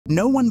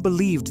No one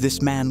believed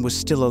this man was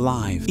still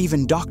alive.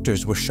 Even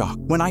doctors were shocked.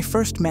 When I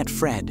first met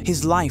Fred,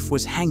 his life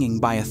was hanging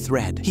by a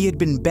thread. He had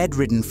been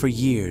bedridden for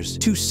years,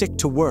 too sick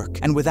to work,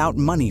 and without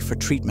money for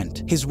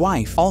treatment. His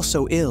wife,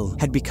 also ill,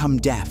 had become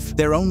deaf.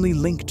 Their only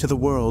link to the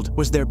world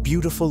was their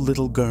beautiful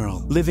little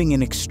girl. Living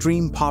in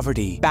extreme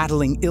poverty,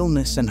 battling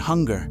illness and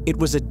hunger, it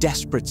was a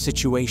desperate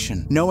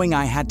situation. Knowing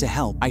I had to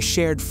help, I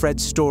shared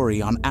Fred's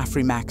story on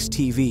Afrimax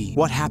TV.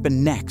 What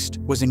happened next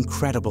was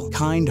incredible.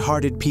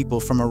 Kind-hearted people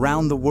from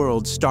around the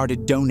world started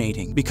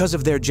donating. Because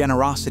of their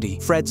generosity,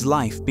 Fred's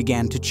life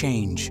began to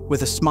change.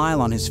 With a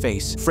smile on his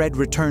face, Fred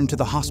returned to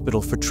the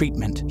hospital for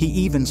treatment. He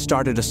even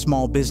started a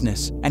small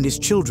business, and his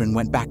children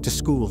went back to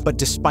school. But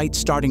despite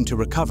starting to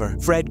recover,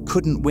 Fred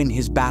couldn't win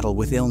his battle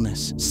with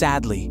illness.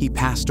 Sadly, he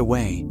passed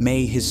away.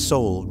 May his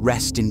soul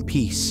rest in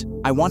peace.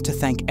 I want to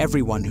thank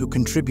everyone who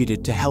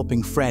contributed to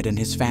helping Fred and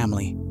his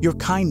family. Your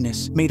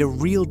kindness made a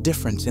real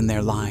difference in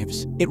their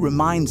lives. It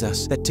reminds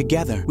us that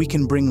together we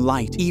can bring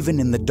light even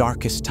in the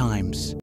darkest times.